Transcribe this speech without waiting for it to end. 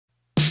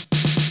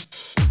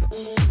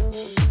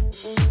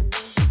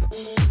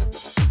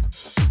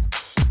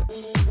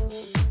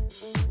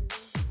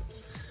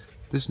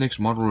This next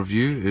model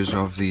review is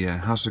of the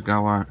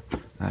Hasegawa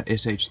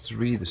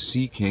SH-3, the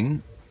Sea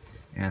King,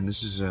 and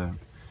this is a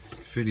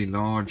fairly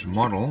large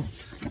model.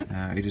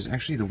 It is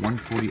actually the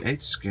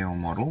 1/48 scale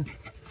model.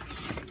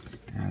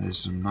 There's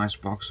some nice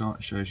box art,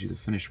 it shows you the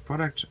finished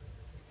product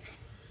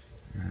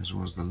as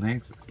well as the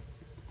length.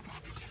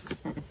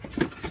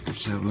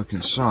 Let's have a look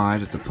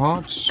inside at the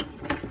parts.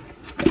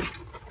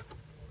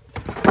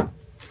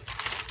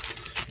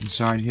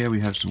 Inside here we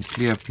have some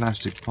clear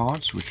plastic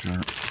parts which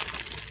are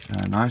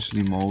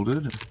nicely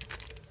molded,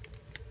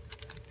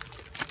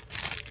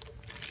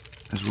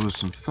 as well as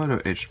some photo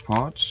etched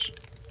parts.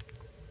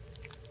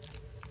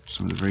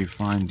 Some of the very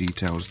fine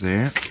details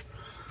there.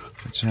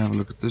 Let's have a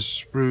look at this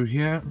sprue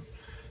here.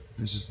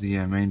 This is the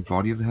main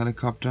body of the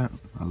helicopter.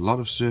 A lot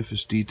of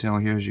surface detail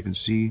here, as you can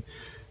see.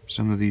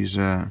 Some of these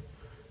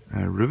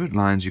rivet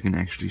lines you can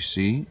actually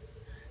see,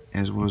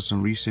 as well as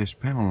some recessed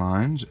panel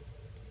lines.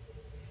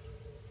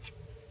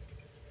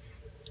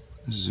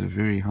 This is a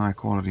very high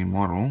quality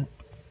model.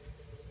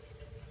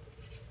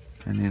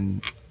 And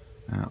then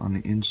on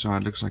the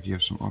inside looks like you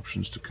have some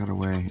options to cut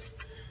away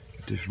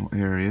additional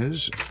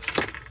areas.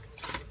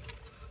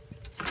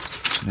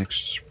 This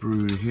next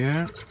sprue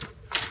here,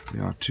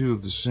 there are two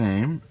of the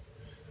same,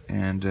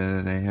 and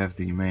they have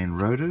the main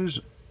rotors,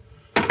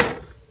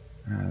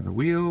 the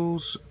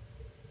wheels,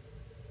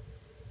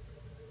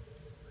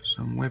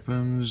 some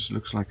weapons,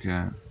 looks like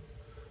a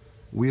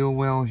wheel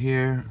well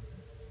here,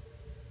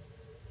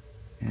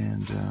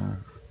 and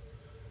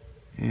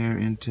air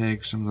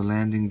intake, some of the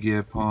landing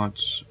gear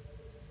parts,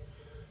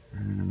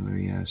 and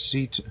the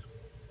seat.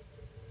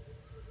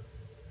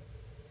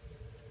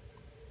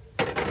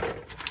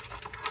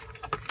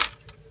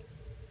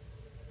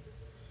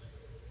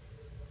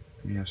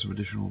 We have some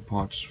additional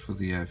parts for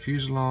the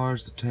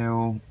fuselage, the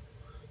tail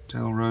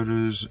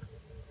rotors,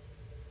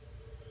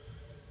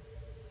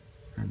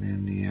 and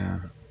then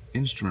the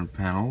instrument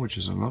panel, which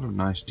has a lot of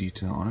nice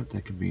detail on it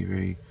that can be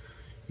very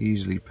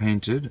easily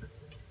painted.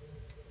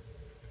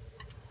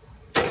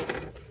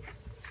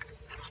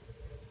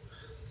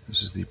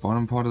 This is the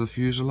bottom part of the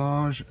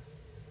fuselage,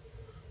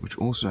 which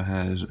also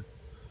has a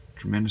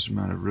tremendous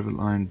amount of rivet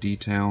line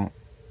detail.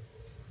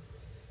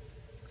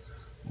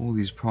 All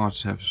these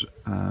parts have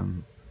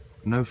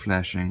no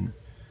flashing,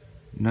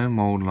 no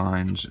mold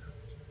lines.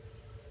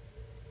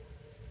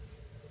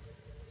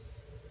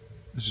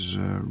 This is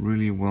a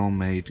really well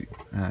made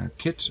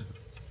kit.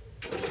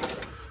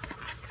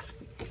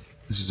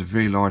 This is a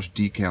very large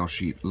decal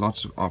sheet,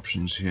 lots of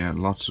options here,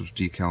 lots of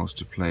decals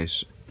to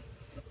place.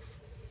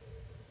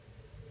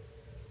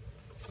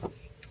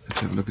 Let's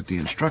have a look at the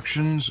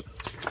instructions.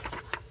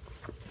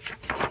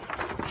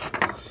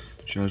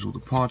 Shows all the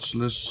parts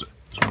lists,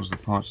 as well as the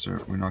parts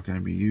that we're not going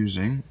to be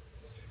using.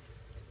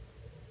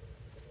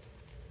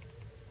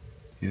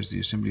 Here's the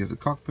assembly of the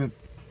cockpit.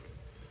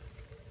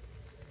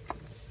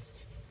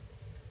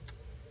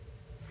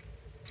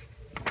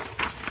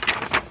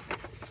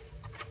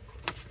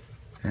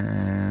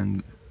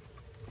 And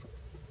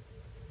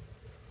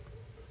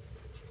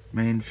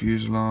main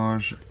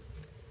fuselage,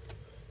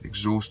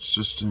 exhaust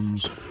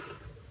systems,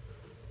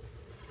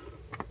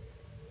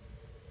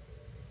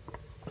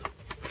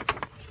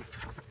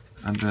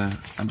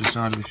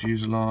 underside of the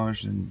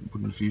fuselage, and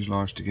putting the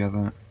fuselage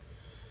together,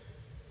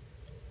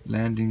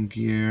 landing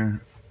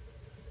gear,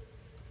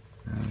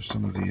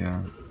 some of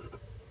the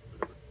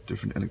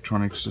different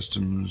electronic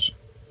systems.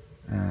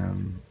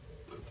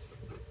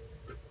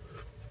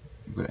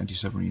 We've got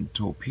anti-submarine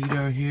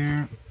torpedo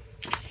here.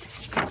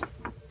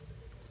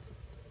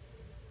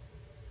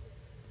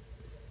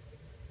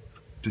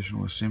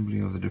 Additional assembly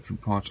of the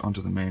different parts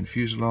onto the main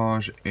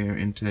fuselage, air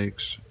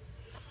intakes,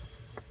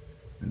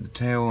 and the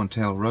tail and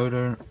tail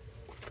rotor.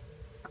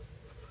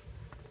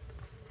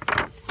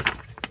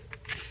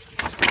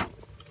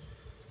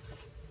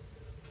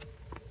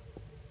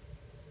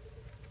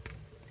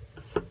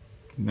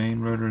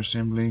 Main rotor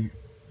assembly.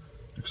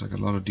 Looks like a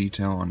lot of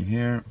detail on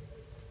here.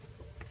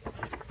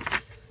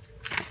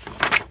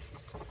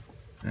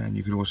 And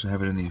you could also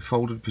have it in the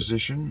folded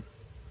position,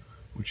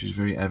 which is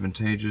very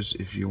advantageous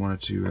if you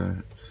wanted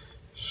to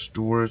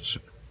store it.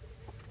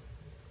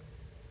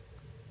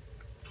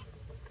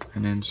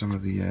 And then some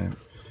of the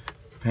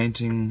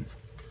painting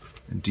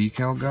and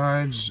decal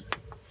guides.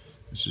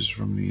 This is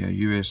from the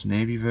US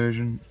Navy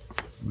version,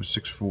 number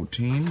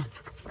 614.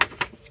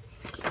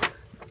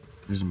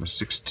 This is number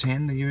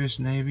 610, the US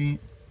Navy.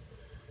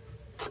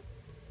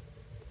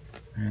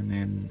 And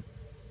then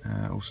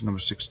also number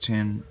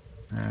 610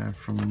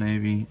 from the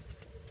Navy.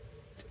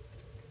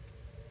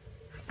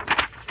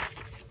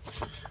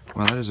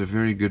 Well, that is a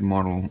very good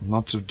model,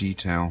 lots of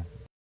detail.